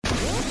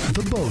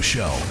The Bo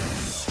Show.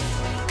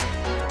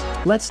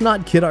 Let's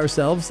not kid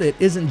ourselves, it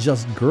isn't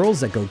just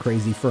girls that go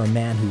crazy for a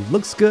man who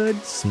looks good,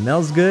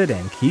 smells good,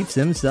 and keeps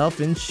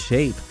himself in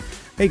shape.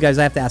 Hey guys,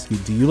 I have to ask you,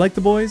 do you like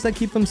the boys that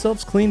keep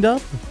themselves cleaned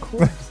up? Of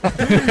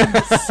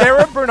course.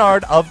 Sarah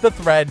Bernard of The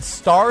Thread,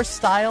 Star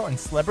Style and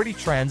Celebrity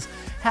Trends,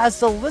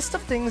 has a list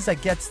of things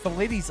that gets the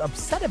ladies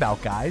upset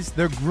about guys,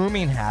 their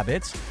grooming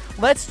habits.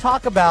 Let's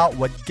talk about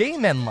what gay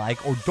men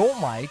like or don't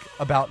like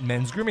about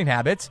men's grooming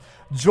habits.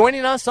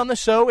 Joining us on the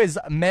show is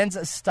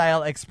men's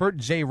style expert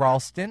Jay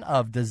Ralston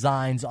of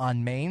Designs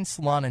on Main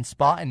Salon and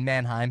Spa in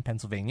Manheim,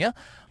 Pennsylvania.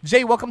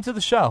 Jay, welcome to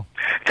the show.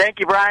 Thank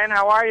you, Brian.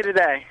 How are you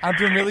today? I'm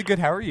doing really good.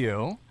 How are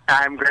you?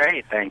 I'm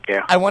great, thank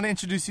you. I want to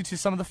introduce you to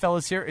some of the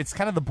fellas here. It's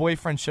kind of the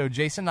boyfriend show.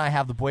 Jason and I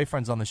have the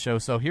boyfriends on the show.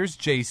 So here's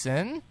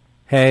Jason.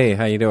 Hey,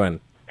 how you doing?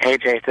 Hey,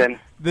 Jason.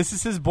 This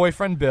is his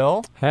boyfriend,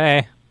 Bill.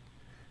 Hey.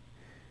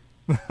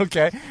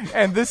 Okay.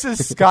 And this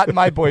is Scott,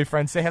 my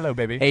boyfriend. Say hello,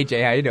 baby. Hey,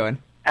 Jay, how you doing?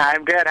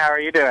 I'm good. How are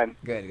you doing?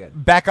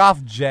 Good. Back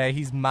off, Jay.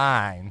 He's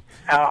mine.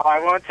 Oh,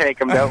 I won't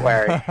take him. Don't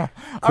worry.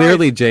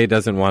 Clearly, Jay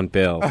doesn't want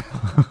Bill.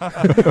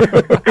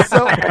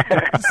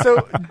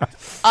 So,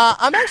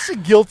 I'm actually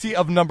guilty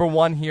of number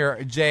one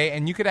here, Jay,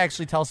 and you could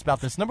actually tell us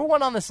about this. Number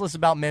one on this list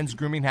about men's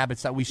grooming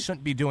habits that we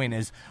shouldn't be doing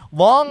is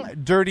long,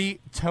 dirty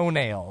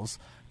toenails.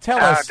 Tell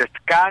us.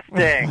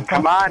 Disgusting.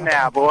 Come on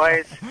now,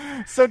 boys.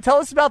 So tell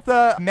us about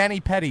the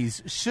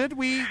mani-pedis. Should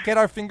we get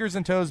our fingers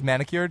and toes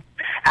manicured?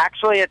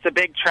 Actually, it's a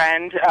big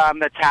trend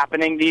that's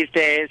happening these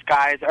days.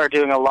 Guys are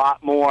doing a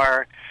lot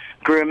more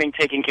grooming,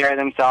 taking care of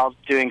themselves,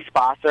 doing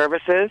spa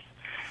services.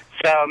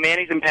 So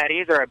manis and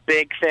pedis are a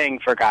big thing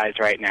for guys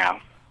right now.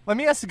 Let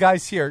me ask the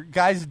guys here.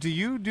 Guys, do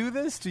you do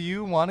this? Do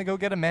you want to go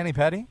get a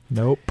mani-pedi?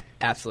 Nope.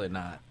 Absolutely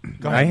not.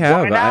 I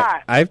have. Why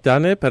not? I've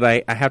done it, but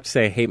I have to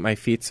say I hate my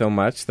feet so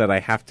much that I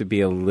have to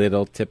be a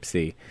little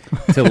tipsy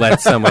to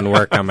let someone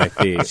work on my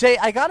feet. Jay,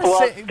 I got to Well,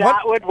 say... that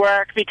would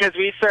work because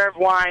we serve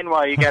wine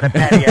while you get a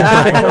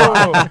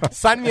pedi.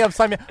 Sign me up.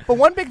 But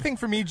one big thing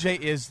for me, Jay,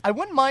 is I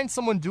wouldn't mind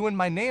someone doing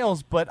my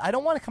nails, but I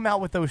don't want to come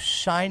out with those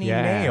shiny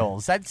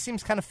nails. That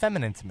seems kind of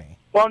feminine to me.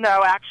 Well,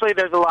 no, actually,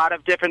 there's a lot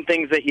of different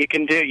things that you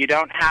can do. You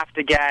don't have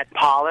to get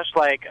polished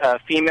like a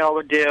female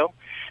would do.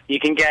 You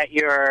can get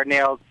your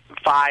nails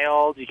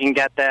filed. You can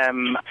get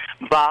them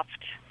buffed.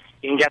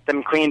 You can get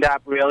them cleaned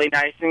up really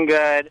nice and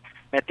good.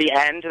 At the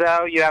end,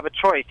 though, you have a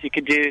choice. You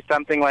could do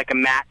something like a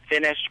matte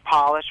finish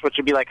polish, which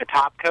would be like a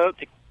top coat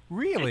to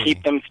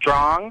keep them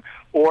strong,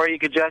 or you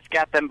could just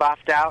get them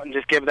buffed out and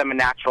just give them a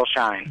natural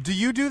shine. Do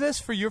you do this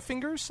for your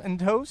fingers and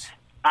toes?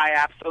 I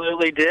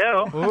absolutely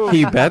do.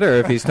 He better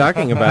if he's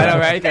talking about it. All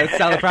right, gotta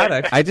sell the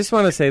product. I just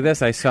want to say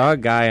this. I saw a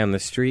guy on the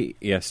street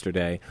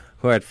yesterday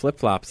who had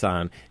flip-flops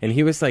on, and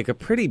he was like a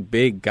pretty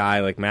big guy,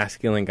 like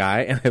masculine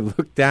guy, and I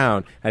looked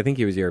down, I think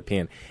he was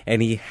European,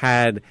 and he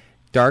had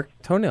dark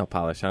toenail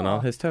polish on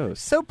all his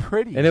toes. So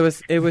pretty. And it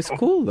was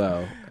cool,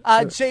 though.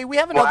 Jay, we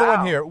have another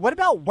one here. What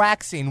about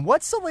waxing?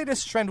 What's the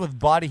latest trend with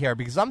body hair?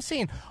 Because I'm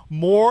seeing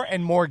more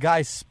and more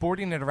guys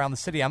sporting it around the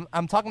city.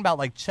 I'm talking about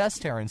like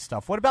chest hair and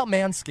stuff. What about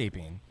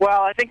manscaping?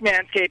 Well, I think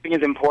manscaping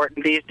is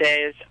important these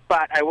days,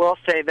 but I will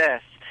say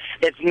this.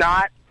 It's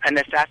not a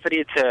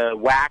necessity to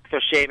wax or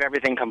shave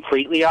everything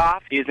completely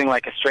off using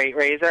like a straight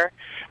razor.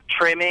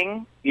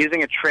 Trimming,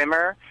 using a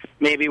trimmer,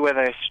 maybe with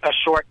a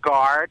short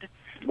guard,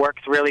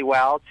 works really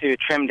well to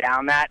trim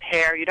down that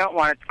hair. You don't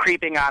want it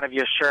creeping out of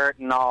your shirt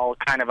and all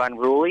kind of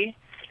unruly.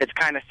 It's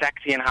kind of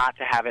sexy and hot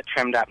to have it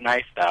trimmed up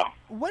nice, though.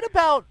 What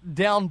about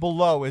down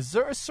below? Is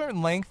there a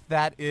certain length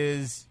that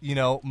is,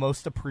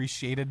 most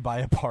appreciated by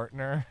a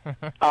partner?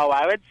 Oh,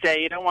 I would say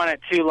you don't want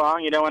it too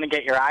long. You don't want to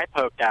get your eye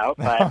poked out,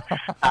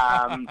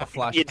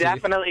 but you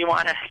definitely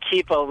want to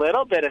keep a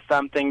little bit of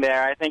something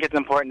there. I think it's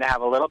important to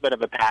have a little bit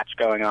of a patch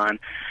going on.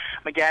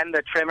 Again,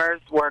 the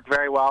trimmers work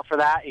very well for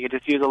that. You could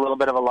just use a little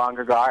bit of a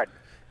longer guard.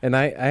 And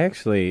I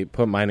actually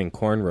put mine in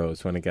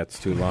cornrows when it gets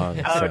too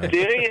long. Oh, do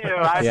you?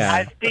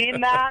 I've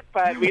seen that,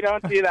 but we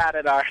don't do that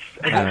at ours.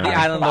 The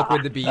island look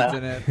with the beads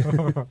in it.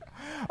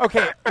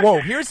 Okay,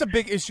 whoa, here's a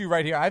big issue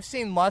right here. I've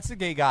seen lots of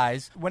gay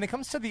guys, when it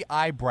comes to the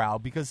eyebrow,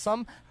 because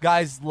some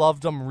guys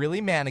loved them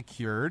really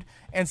manicured,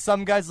 and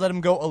some guys let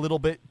them go a little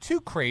bit too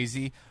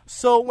crazy.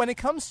 So when it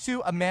comes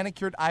to a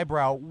manicured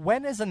eyebrow,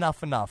 when is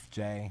enough,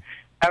 Jay?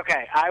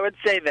 Okay, I would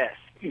say this.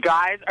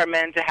 Guys are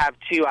meant to have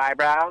two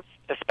eyebrows,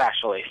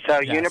 especially. So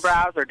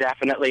unibrows are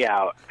definitely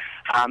out.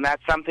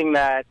 That's something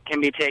that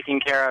can be taken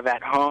care of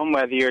at home,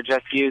 whether you're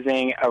just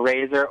using a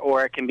razor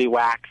or it can be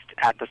waxed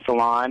at the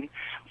salon.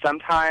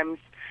 Sometimes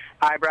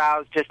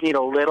eyebrows just need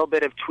a little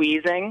bit of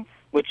tweezing,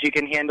 which you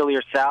can handle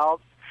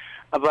yourselves.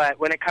 But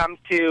when it comes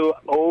to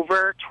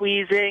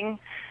over-tweezing,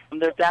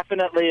 there's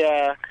definitely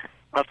a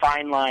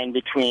fine line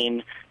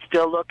between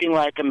still looking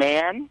like a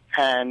man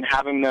and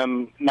having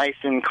them nice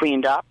and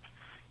cleaned up,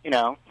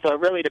 So it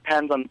really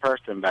depends on the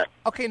person. But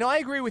Okay, no, I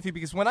agree with you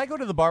because when I go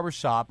to the barber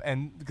shop,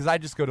 and because I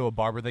just go to a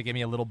barber, they give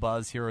me a little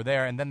buzz here or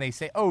there, and then they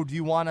say, "Oh, do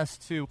you want us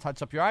to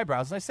touch up your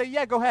eyebrows?" And I say,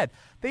 "Yeah, go ahead."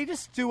 They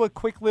just do a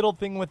quick little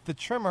thing with the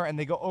trimmer, and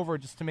they go over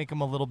just to make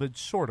them a little bit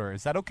shorter.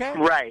 Is that okay?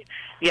 right,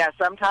 yeah.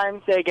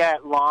 Sometimes they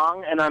get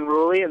long and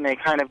unruly, and they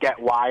kind of get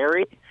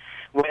wiry.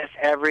 With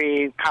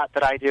every cut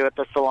that I do at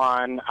the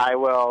salon, I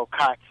will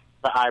cut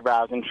the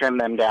eyebrows and trim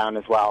them down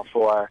as well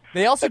for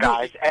They also the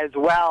guys, as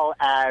well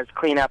as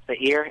clean up the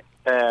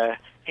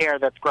hair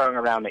that's growing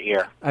around the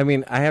ear. I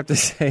mean, I have to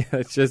say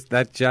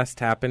that just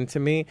happened to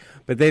me,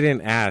 but they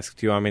didn't ask,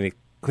 "Do you want me to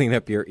clean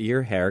up your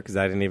ear hair?" Because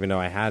I didn't even know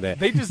I had it.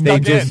 They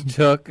just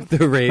took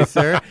the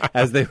razor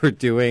as they were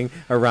doing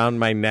around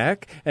my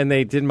neck, and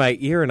they did my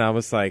ear, and I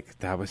was like,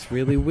 "That was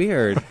really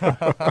weird."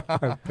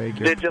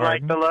 Did you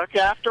like the look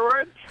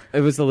afterwards? It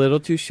was a little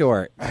too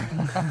short. You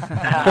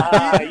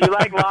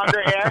like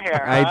longer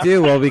hair, huh? I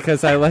do, well,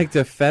 because I like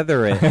to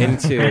feather it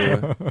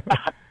into.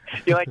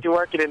 You like to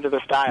work it into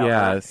the style.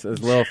 Yeah, huh? it's a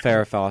little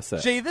Farrah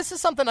Fawcett. Jay, this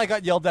is something I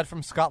got yelled at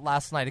from Scott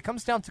last night. It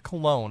comes down to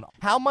cologne.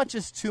 How much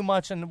is too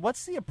much, and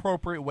what's the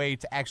appropriate way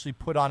to actually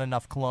put on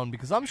enough cologne?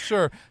 Because I'm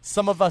sure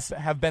some of us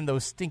have been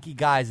those stinky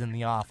guys in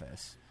the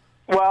office.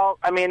 Well,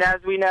 I mean,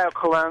 as we know,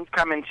 colognes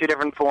come in two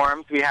different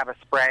forms. We have a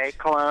spray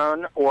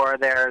cologne, or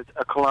there's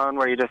a cologne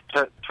where you just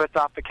twist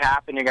off the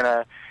cap and you're going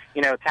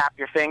to, tap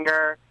your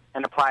finger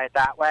and apply it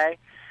that way.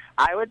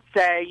 I would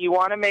say you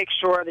want to make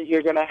sure that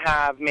you're going to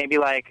have maybe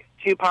like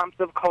 2 pumps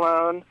of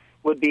cologne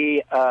would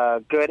be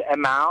a good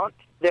amount.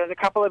 There's a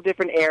couple of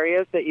different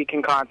areas that you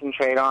can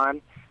concentrate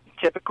on.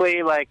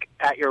 Typically, like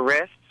at your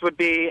wrists would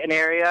be an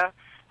area,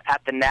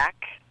 at the neck,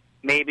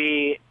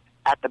 maybe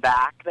at the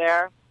back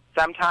there.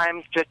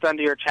 Sometimes just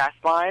under your chest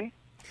line.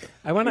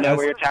 I want to know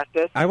where your chest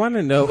is. I want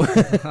to know.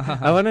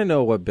 I want to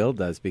know what Bill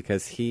does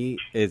because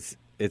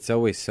it's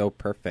always so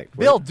perfect.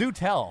 Bill, do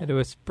tell. I do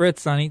a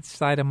spritz on each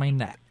side of my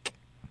neck.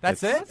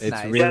 That's it? It's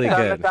Nice. really Just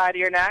on good. the side of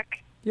your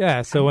neck.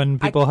 Yeah, so when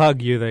people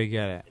hug you, they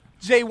get it.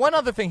 Jay, one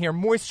other thing here,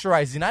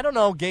 moisturizing. I don't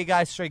know, gay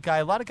guy, straight guy.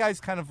 A lot of guys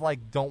kind of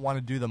like don't want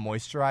to do the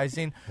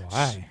moisturizing.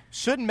 Why?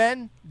 Should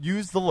men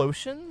use the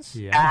lotions?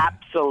 Yeah.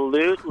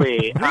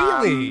 Absolutely.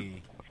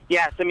 Really?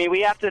 Yes, I mean,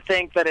 we have to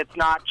think that it's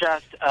not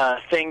just a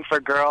thing for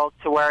girls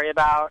to worry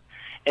about.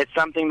 It's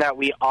something that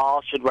we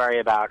all should worry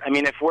about. I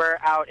mean, if we're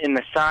out in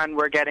the sun,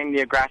 we're getting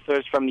the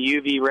aggressors from the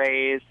UV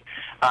rays.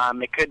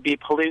 It could be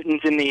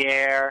pollutants in the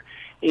air.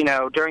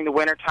 During the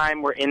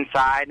wintertime, we're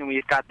inside, and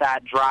we've got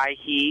that dry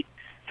heat.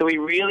 So we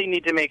really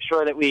need to make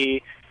sure that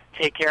we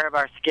take care of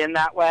our skin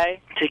that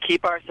way to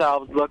keep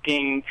ourselves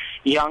looking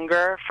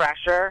younger,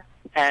 fresher,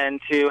 and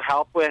to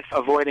help with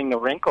avoiding the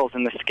wrinkles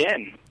in the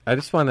skin. I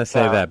just want to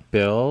say that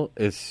Bill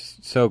is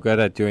so good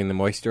at doing the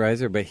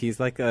moisturizer, but he's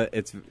like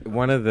it's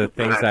one of the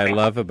things I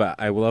love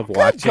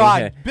watching Good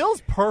God, him.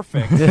 Bill's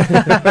perfect.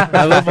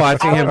 I love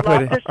watching I him would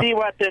put love it. to see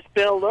what this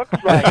Bill looks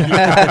like. He looks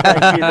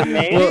like he's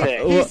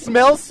amazing. He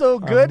smells so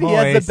good. He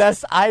has the moist.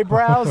 best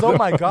eyebrows. Oh,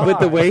 my God. But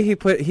the way he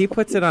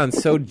puts it on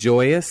so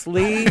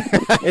joyously,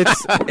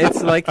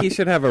 it's like he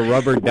should have a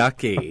rubber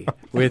ducky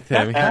with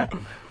him.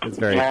 It's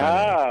very funny.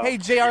 Oh. Hey,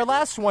 Jay, our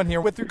last one here.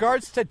 With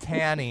regards to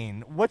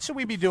tanning, what should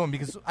we be doing?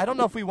 Because I don't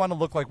know if we want to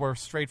look like we're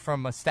straight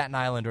from Staten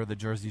Island or the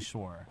Jersey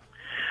Shore.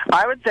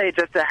 I would say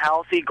just a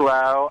healthy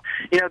glow.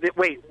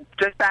 Wait,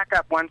 just back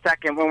up 1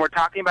 second. When we're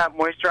talking about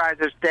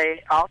moisturizers,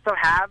 they also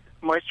have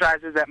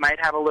moisturizers that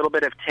might have a little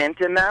bit of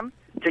tint in them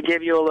to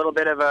give you a little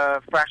bit of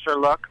a fresher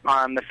look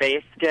on the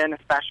face, skin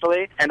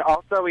especially. And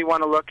also we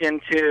want to look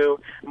into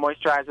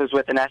moisturizers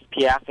with an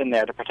SPF in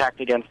there to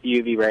protect against the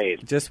UV rays.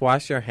 Just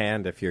wash your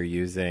hand if you're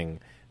using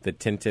the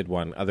tinted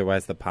one.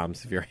 Otherwise, the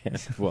palms of your hand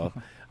will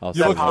also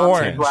You look have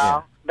orange. tint.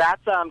 Well,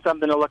 that's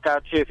something to look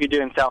out, too, if you're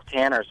doing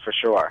self-tanners for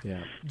sure. Yeah.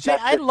 Jay,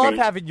 That's I just love me.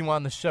 having you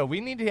on the show. We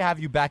need to have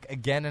you back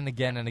again and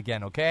again and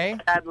again, okay?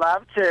 I'd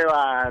love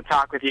to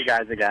talk with you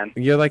guys again.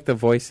 You're like the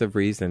voice of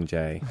reason,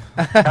 Jay.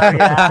 Oh,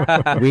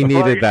 yeah? We needed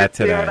Well, you that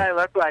should see what today. I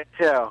look like,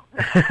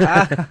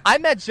 too. I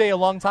met Jay a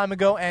long time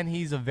ago, and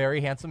he's a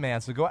very handsome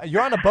man. So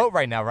you're on a boat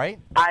right now, right?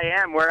 I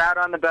am. We're out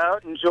on the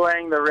boat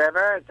enjoying the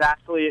river. It's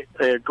absolutely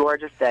a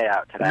gorgeous day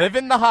out today.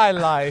 Living the high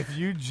life,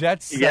 you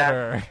jet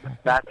setter. Yeah,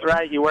 that's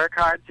right. You work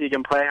hard so you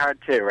can play hard,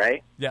 too,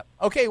 right? Yeah.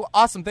 Okay, well,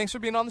 awesome. Thanks for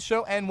being on the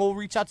show, and we'll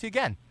reach out to you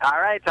again.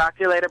 All right. Talk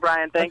to you later,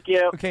 Brian. Thank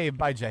you. Okay,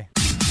 bye, Jay.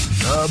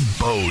 The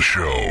Bo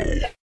Show.